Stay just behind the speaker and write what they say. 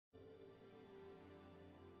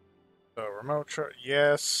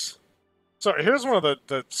Yes. So here's one of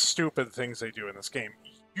the stupid things they do in this game.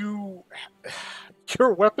 Your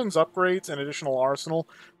weapons upgrades and additional arsenal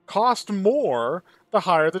cost more the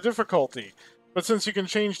higher the difficulty. But since you can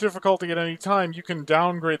change difficulty at any time, you can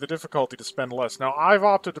downgrade the difficulty to spend less. Now, I've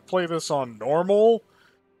opted to play this on normal,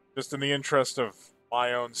 just in the interest of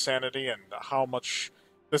my own sanity and how much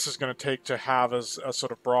this is going to take to have as a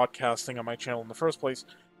sort of broadcasting on my channel in the first place.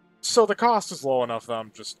 So the cost is low enough that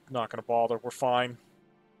I'm just not going to bother. We're fine.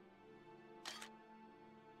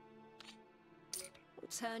 We'll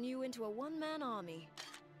turn you into a one-man army.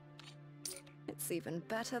 It's even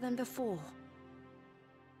better than before.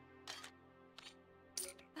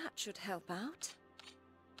 That should help out.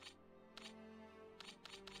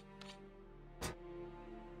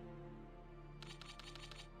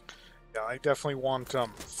 Yeah, I definitely want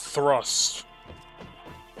thrust.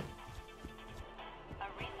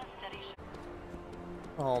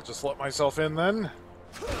 I'll just let myself in then.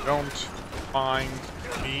 Don't mind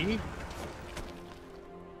me.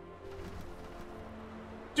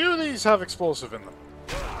 Do these have explosive in them?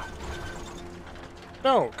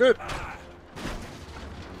 No, good.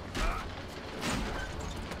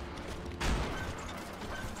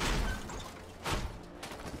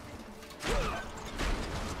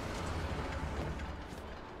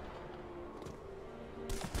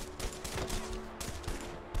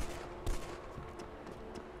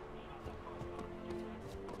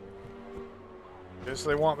 Guess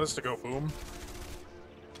they want this to go boom.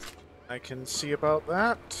 I can see about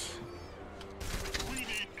that. We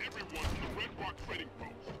need everyone to the Red Rock Trading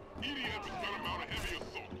Post. EDF has got them out of heavy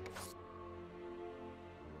assault.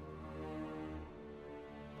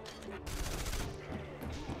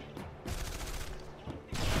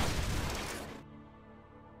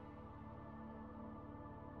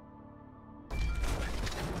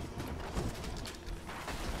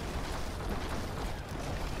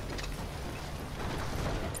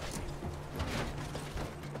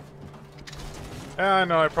 I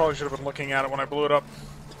know, I probably should have been looking at it when I blew it up.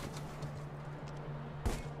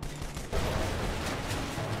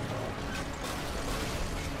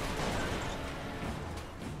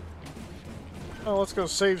 Oh, let's go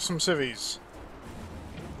save some civvies.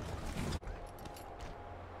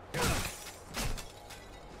 I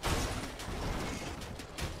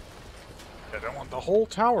don't want the whole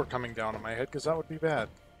tower coming down on my head, because that would be bad.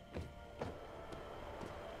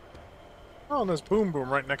 Oh, and there's Boom Boom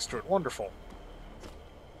right next to it. Wonderful.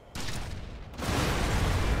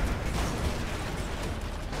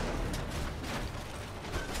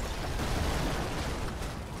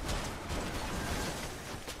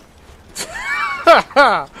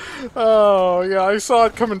 Oh, yeah, I saw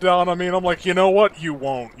it coming down on me, and I'm like, you know what? You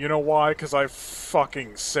won't. You know why? Because I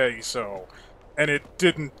fucking say so. And it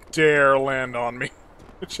didn't dare land on me.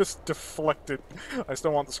 It just deflected. I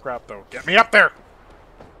still want the scrap, though. Get me up there!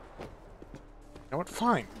 You know what?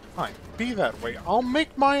 Fine. Fine. Be that way. I'll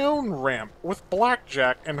make my own ramp with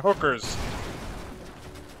blackjack and hookers.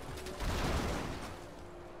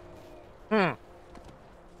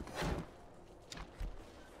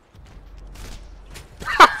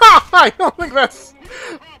 I don't think that's...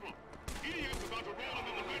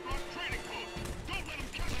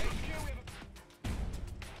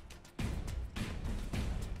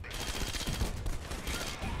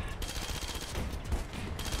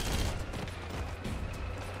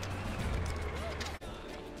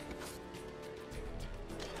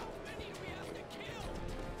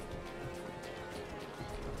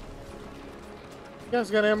 You guys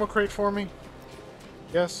got an ammo crate for me?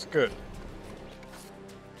 Yes? Good.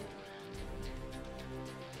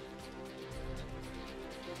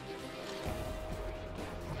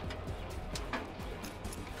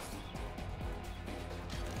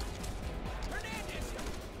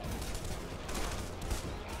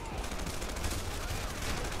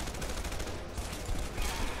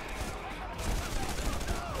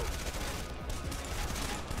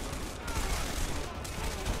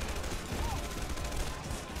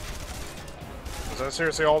 Is that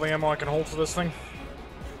seriously all the ammo I can hold for this thing?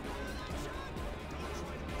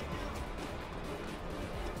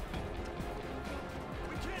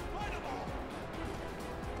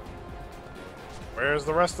 Where's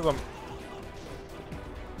the rest of them?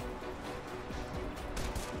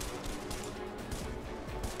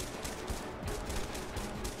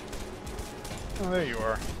 Oh, there you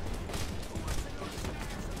are.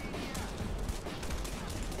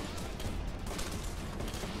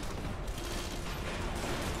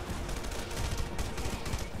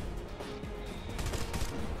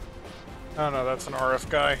 Oh no, that's an RF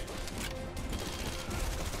guy.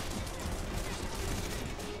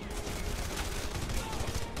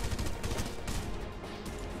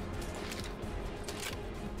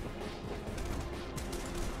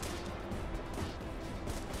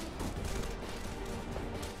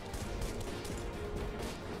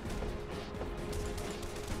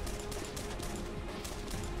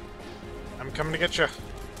 I'm coming to get you.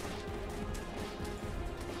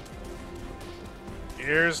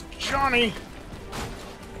 Here's Johnny!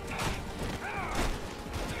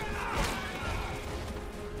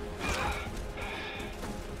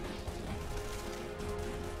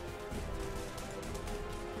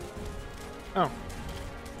 Oh.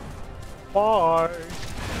 Bye!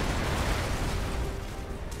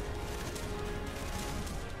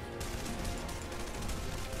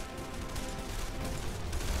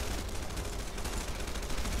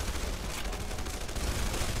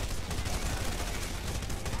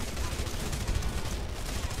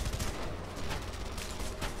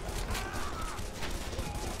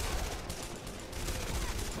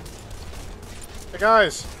 Hey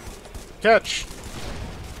guys! Catch!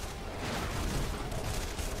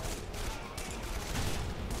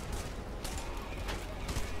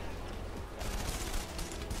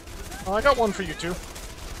 Oh, I got one for you two.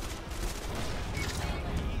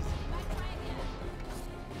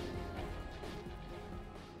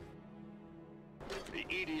 The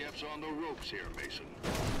EDF's on the ropes here, Mason. We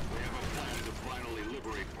have a plan to finally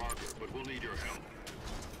liberate Parker, but we'll need your help.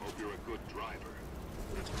 Hope you're a good driver.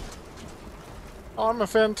 Oh, I'm a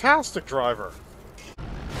fantastic driver.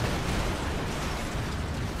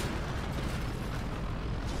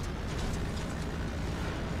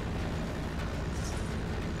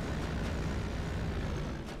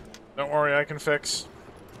 Don't worry, I can fix.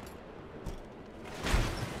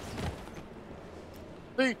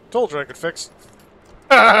 See? Told you I could fix.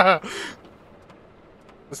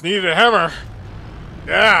 Just needed a hammer.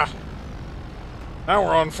 Yeah! Now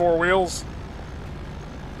we're on four wheels.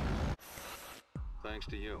 Thanks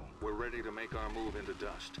to you, we're ready to make our move into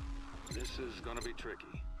Dust. This is gonna be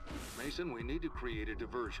tricky. Mason, we need to create a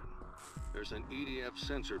diversion. There's an EDF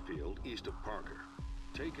sensor field east of Parker.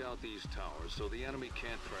 Take out these towers so the enemy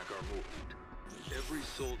can't track our movement. Every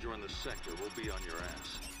soldier in the sector will be on your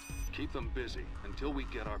ass. Keep them busy until we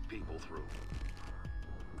get our people through.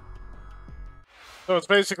 So it's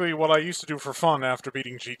basically what I used to do for fun after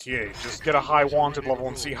beating GTA. Just get a high wanted level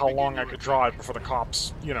and see how long I could drive before the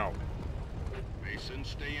cops, you know. Mason,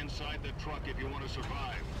 stay inside the truck if you want to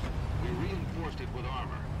survive. We reinforced it with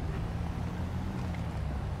armor.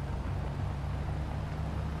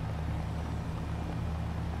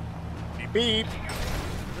 Beep beep.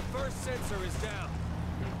 The first sensor is down.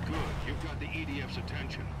 Good, you've got the EDF's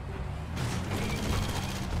attention.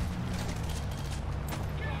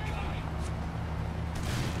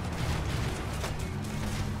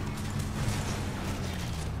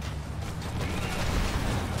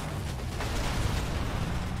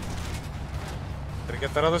 Gotta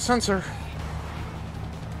get that other sensor.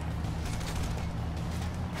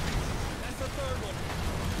 That's the third one.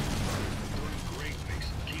 Doing great,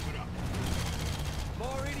 Mason. Keep it up.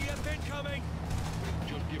 More EDF incoming.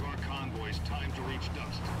 Just give our convoys time to reach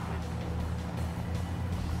Dust.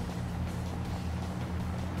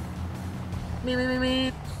 Me, me, me,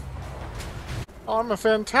 me. Oh, I'm a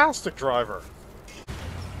fantastic driver.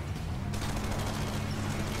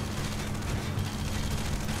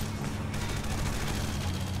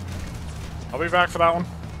 I'll be back for that one.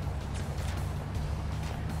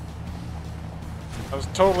 That was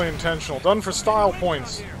totally intentional. Done for style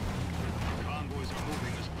points. Our convoys are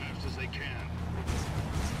moving as fast as they can.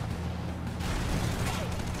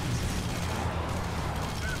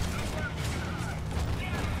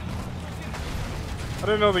 I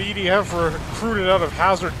didn't know the EDF were recruited out of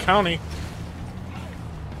Hazard County. The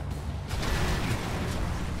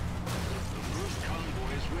first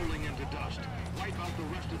convoy is rolling into Dust. Wipe out the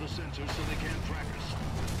rest of the sensors so they can't track us.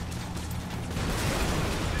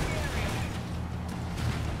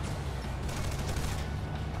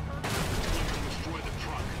 Destroy the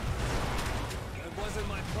truck. That wasn't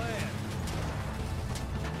my plan.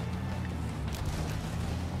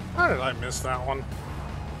 How did I miss that one?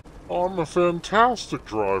 I'm a fantastic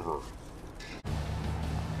driver.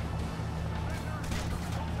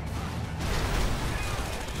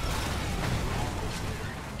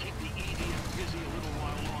 Keep the EDF busy a little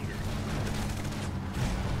while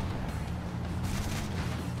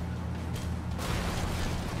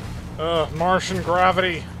longer. Martian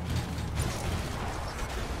gravity.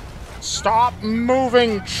 Stop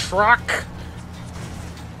moving, truck!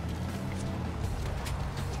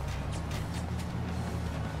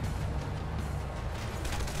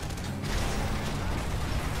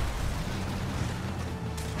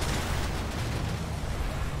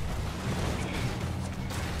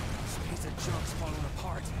 This piece of junk's falling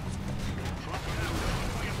apart. Truck them out.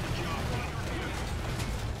 Get the job done.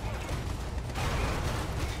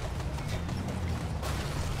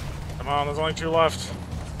 Come on, there's only two left.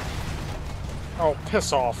 Oh,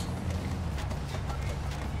 piss off.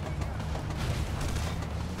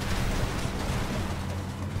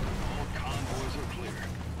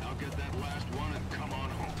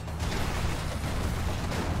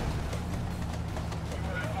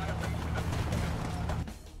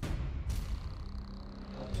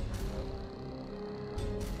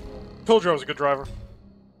 told you I was a good driver.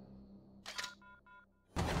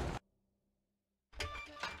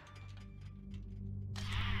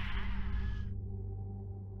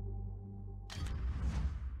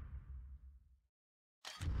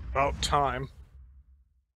 About time.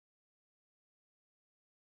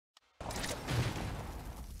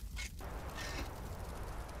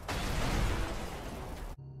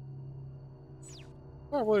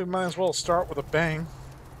 Well, we might as well start with a bang.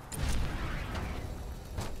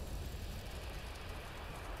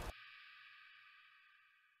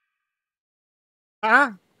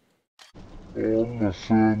 Ah! I'm a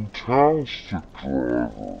fantastic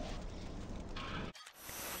driver. Well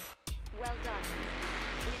done.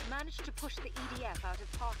 We've managed to push the EDF out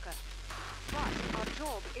of Parker. But our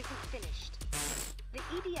job isn't finished. The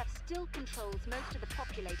EDF still controls most of the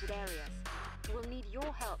populated areas. We'll need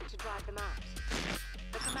your help to drive them out.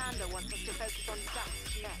 The commander wants us to focus on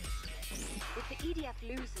dust next. If the EDF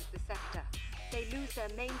loses the sector, they lose their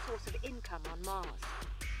main source of income on Mars.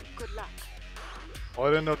 Good luck. Well,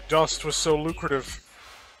 I didn't know dust was so lucrative.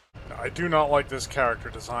 I do not like this character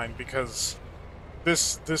design because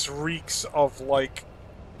this reeks of, like,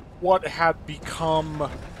 what had become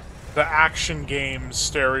the action game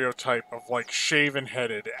stereotype of, like,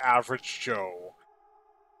 shaven-headed average Joe.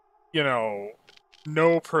 You know,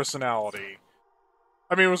 no personality.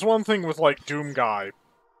 I mean, it was one thing with, like, Doom Guy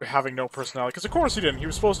having no personality, because of course he didn't. He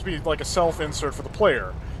was supposed to be, like, a self-insert for the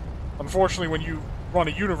player. Unfortunately, when you run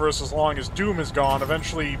a universe as long as Doom is gone,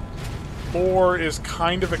 eventually more is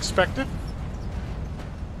kind of expected.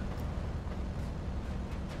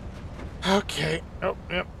 Okay. Oh,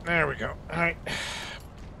 yep, there we go. Alright.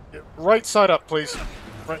 Right side up, please.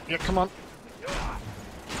 Right, yeah, come on.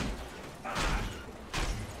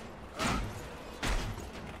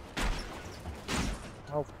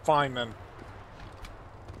 Oh, fine then.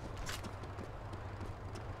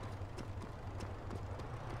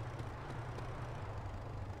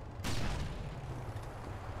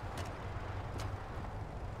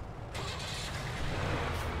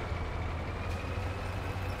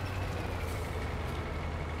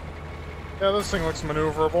 Yeah, this thing looks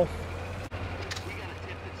maneuverable. We got a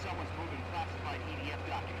tip that someone's moving classified EDF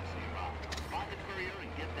documents nearby. Find the courier and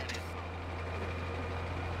get that info.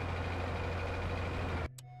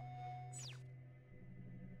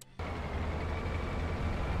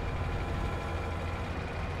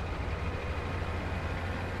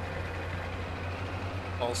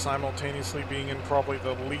 While simultaneously being in probably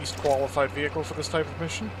the least qualified vehicle for this type of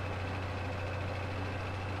mission.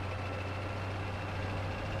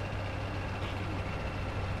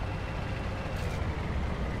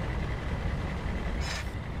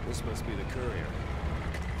 This must be the courier.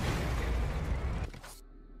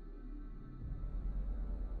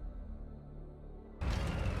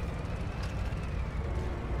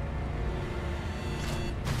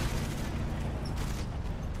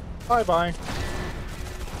 Bye-bye.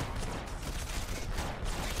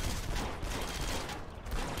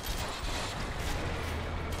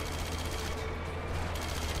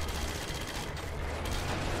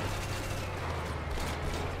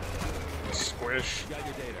 Squish. Got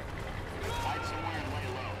your data. Hide somewhere and lay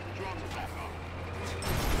low. The drones are back on.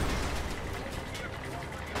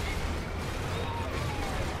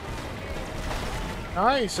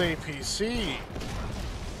 Nice APC.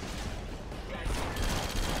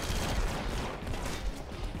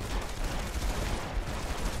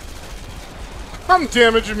 I'm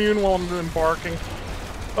damage immune while I'm embarking.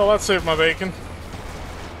 Oh, that saved my bacon.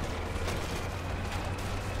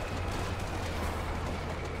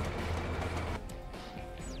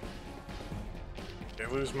 Okay,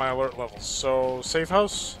 lose my alert levels. So, safe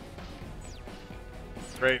house?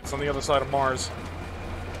 Great, it's on the other side of Mars.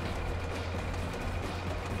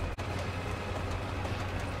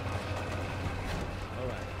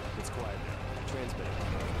 Alright, it's quiet now. Transmit it.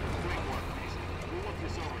 Great work, Mason. We'll look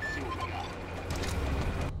this over and see what we got.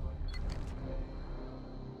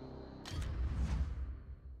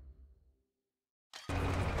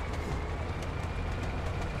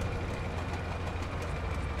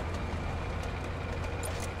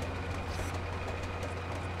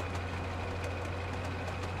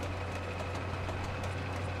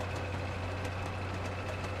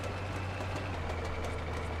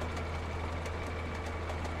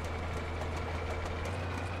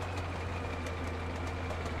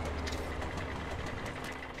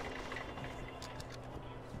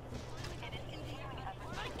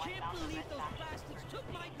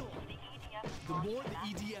 The more the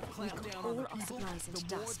EDF clamp down on the all our people, supplies into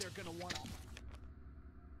the more dust. they're gonna want.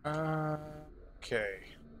 Okay.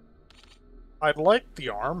 I'd like the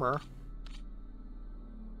armor.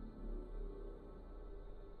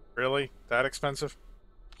 Really? That expensive?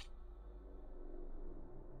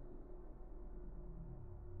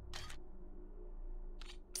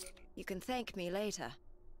 You can thank me later.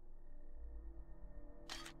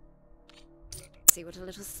 See what a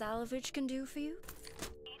little salvage can do for you?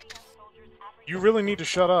 You really need to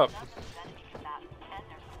shut up.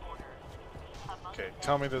 Okay,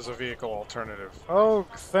 tell me there's a vehicle alternative. Oh,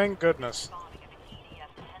 thank goodness.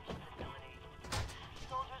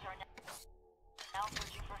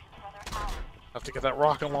 Have to get that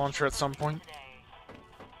rocket launcher at some point.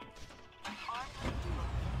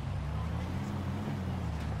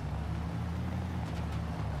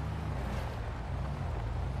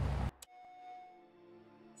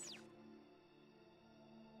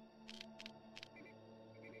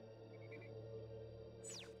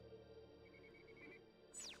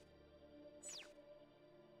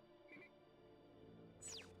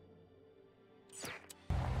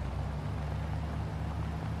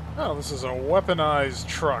 Oh, this is a weaponized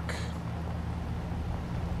truck.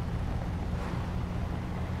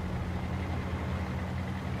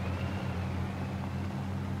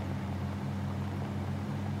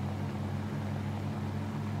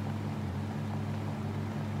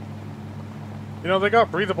 You know, they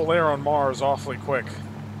got breathable air on Mars awfully quick.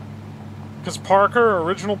 Because Parker,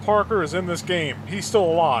 original Parker, is in this game. He's still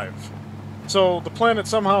alive. So the planet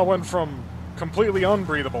somehow went from completely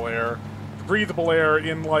unbreathable air to breathable air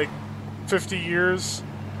in, like, 50 years?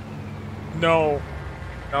 No.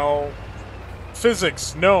 No.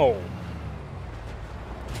 Physics, no.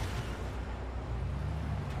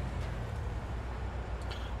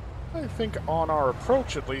 I think on our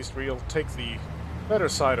approach, at least, we'll take the better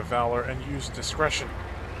side of valor and use discretion.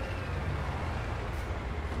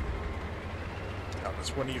 Now,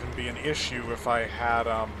 this wouldn't even be an issue if I had,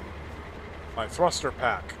 my thruster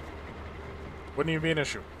pack. Wouldn't even be an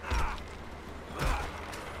issue.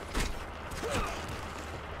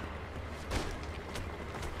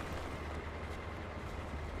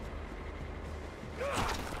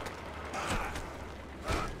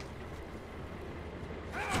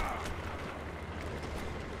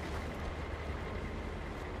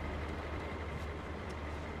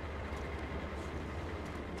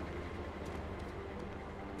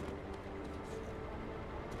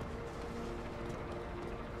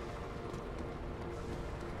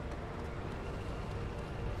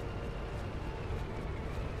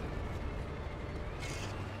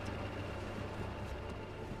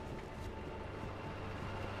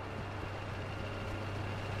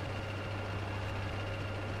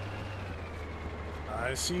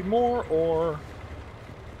 I see more ore.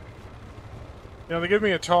 You know, they give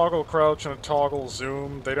me a toggle crouch and a toggle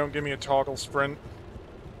zoom. They don't give me a toggle sprint.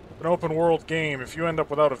 An open world game, if you end up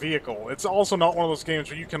without a vehicle, it's also not one of those games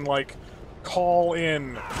where you can, like, call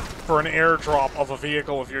in for an airdrop of a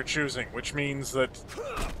vehicle of your choosing, which means that,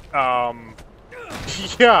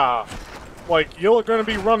 yeah, like, you're going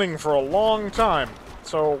to be running for a long time.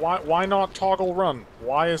 So why not toggle run?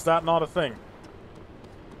 Why is that not a thing?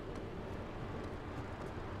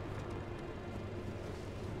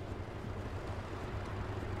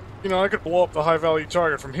 You know, I could blow up the high-value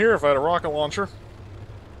target from here if I had a rocket launcher.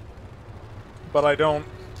 But I don't.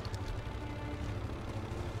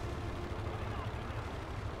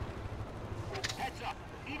 Heads up.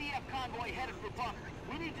 EDF convoy headed for bunker.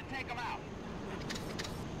 We need to take them out.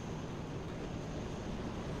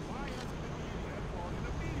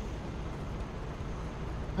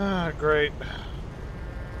 Ah, great.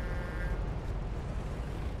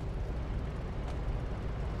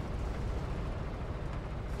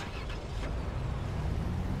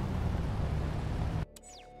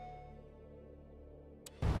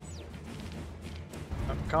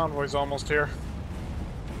 Convoy's almost here.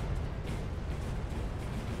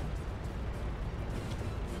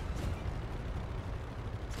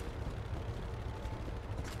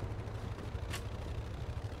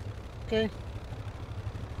 Okay.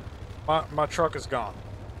 My truck is gone.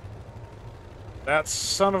 That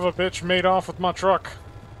son of a bitch made off with my truck.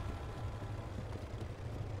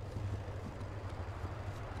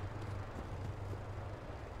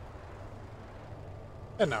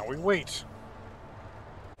 And now we wait.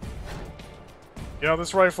 You know,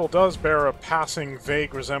 this rifle does bear a passing,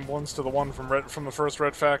 vague resemblance to the one from the first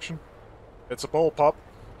Red Faction. It's a bullpup.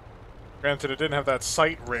 Granted, it didn't have that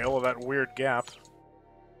sight rail or that weird gap.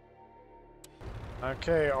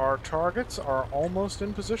 Okay, our targets are almost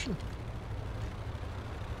in position.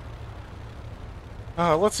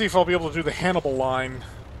 Let's see if I'll be able to do the Hannibal line.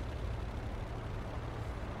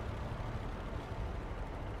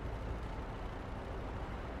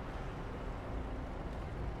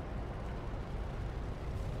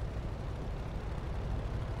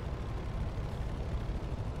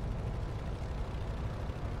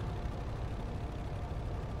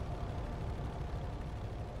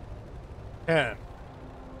 10,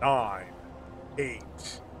 9, 8,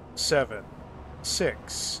 7,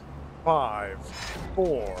 6, 5,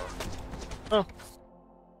 4. Oh.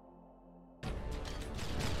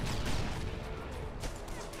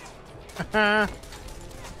 Haha.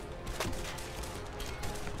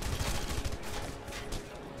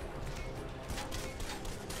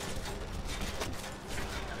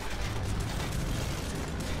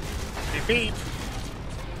 Beep beep.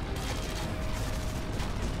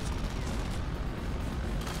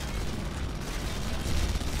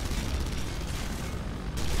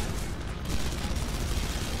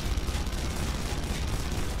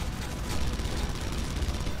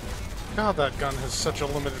 God, that gun has such a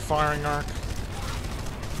limited firing arc.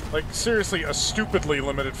 Like, seriously, a stupidly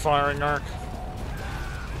limited firing arc.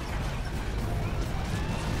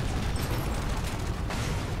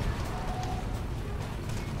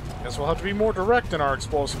 Guess we'll have to be more direct in our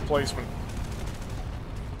explosive placement.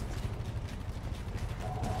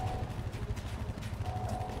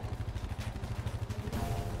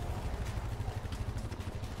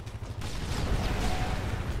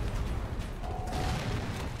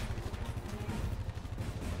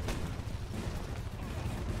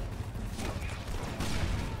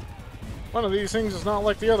 One of these things is not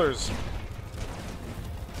like the others.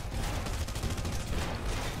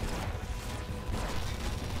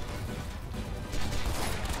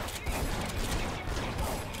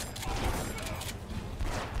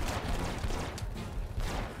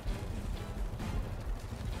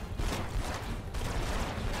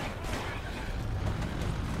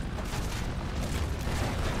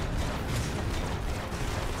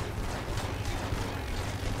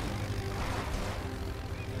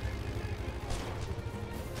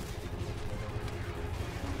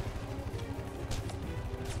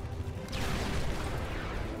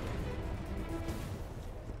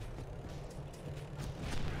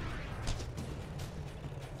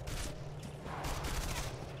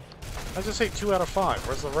 I just say 2 out of 5.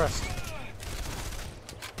 Where's the rest?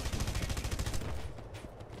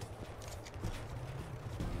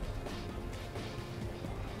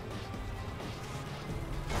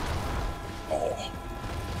 Oh.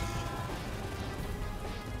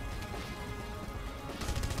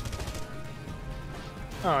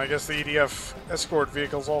 Oh, I guess the EDF escort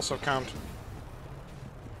vehicles also count.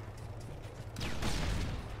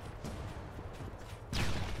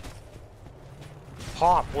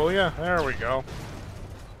 Pop, will ya? There we go.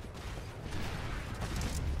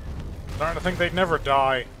 Starting to think they'd never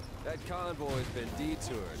die. That convoy's been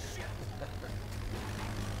detoured.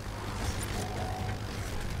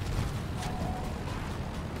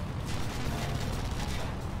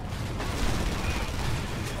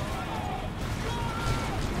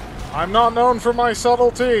 I'm not known for my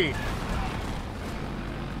subtlety.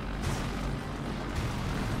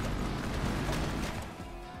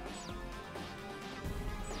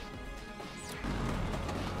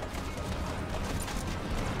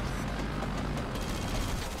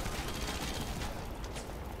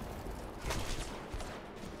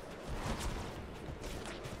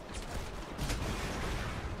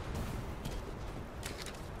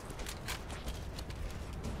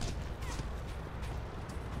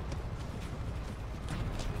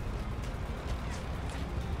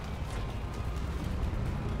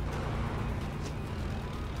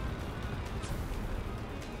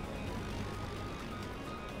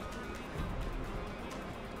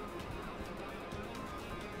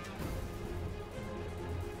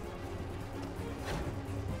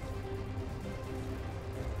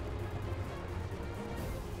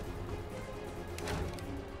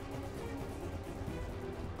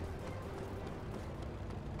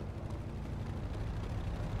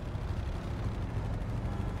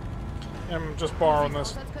 I'm just borrowing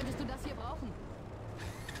this.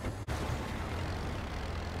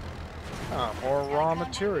 Ah, more raw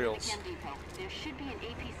materials. There should be an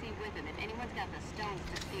APC with him if anyone's got the stones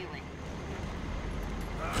to steal it.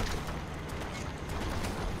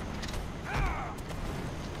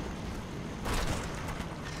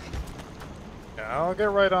 Yeah, I'll get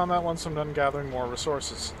right on that once I'm done gathering more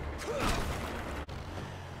resources.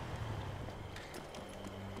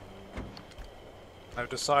 I've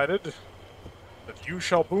decided that you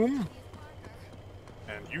shall boom,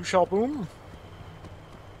 and you shall boom,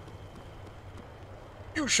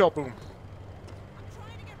 you shall boom.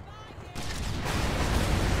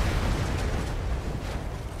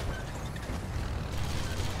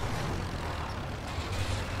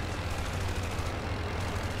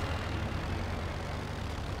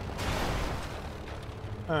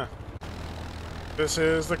 Huh. This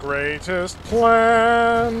is the greatest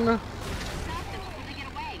plan.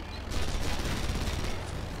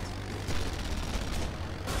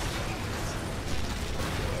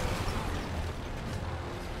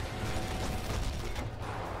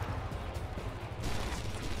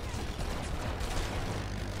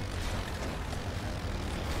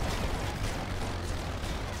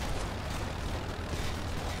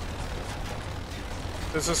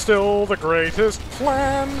 This is still the greatest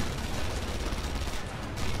plan.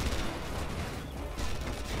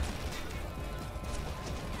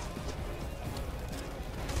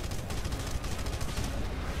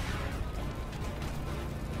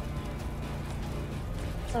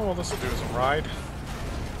 Oh, well, this will do as a ride.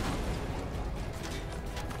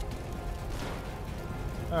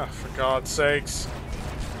 Ah, for God's sakes.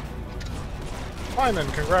 Fine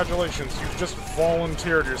then, congratulations, you've just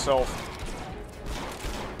volunteered yourself.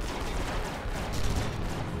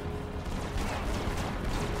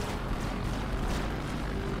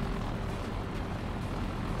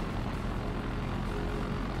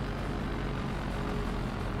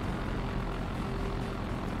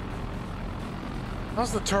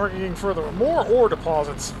 How's the targeting further? More ore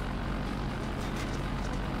deposits.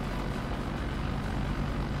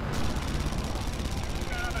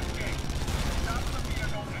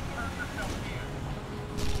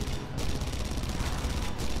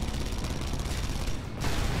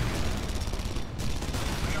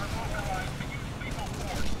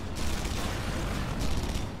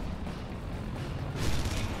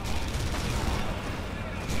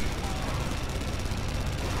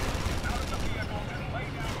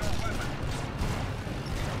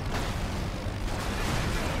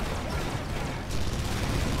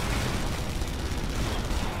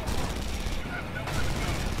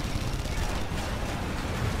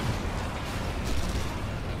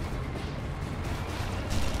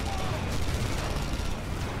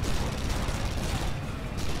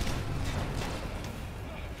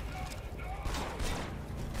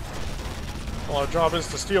 Well, our job is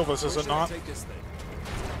to steal this, is it not? Take this thing.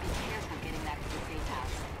 Careful getting back to the safe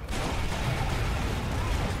house.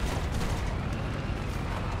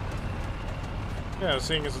 Yeah,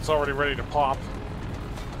 seeing as it's already ready to pop.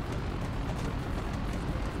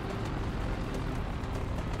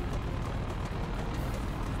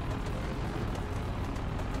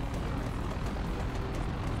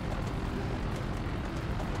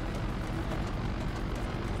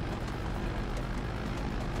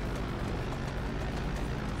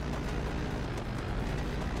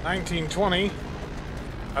 $19.20.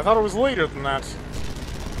 I thought it was later than that.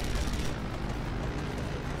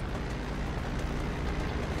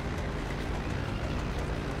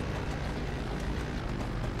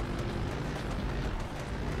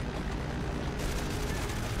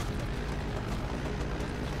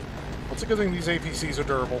 It's a good thing these APCs are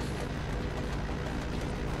durable.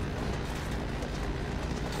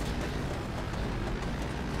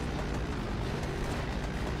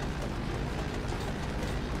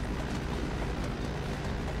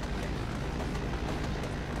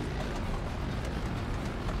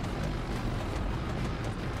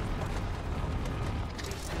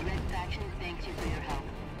 The Red Faction thanks you for your help.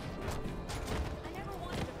 I never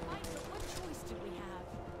wanted to fight, but what choice did we have?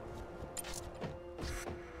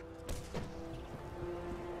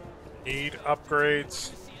 Need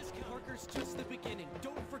upgrades. Parker's just the beginning.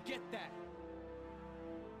 Don't forget that.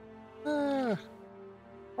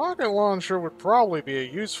 Rocket launcher would probably be a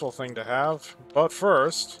useful thing to have, but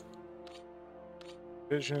first...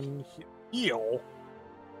 Vision... Heal?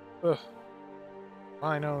 Ugh.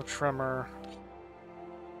 Rhino, Tremor...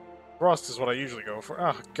 Thrust is what I usually go for.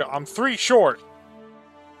 Oh, God, I'm 3 short!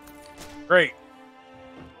 Great.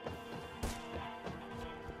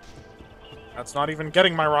 That's not even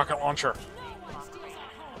getting my rocket launcher.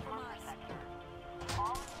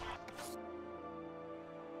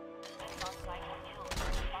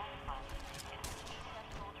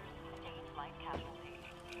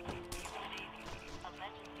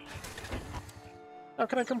 Now,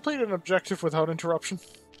 can I complete an objective without interruption?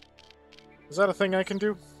 Is that a thing I can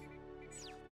do?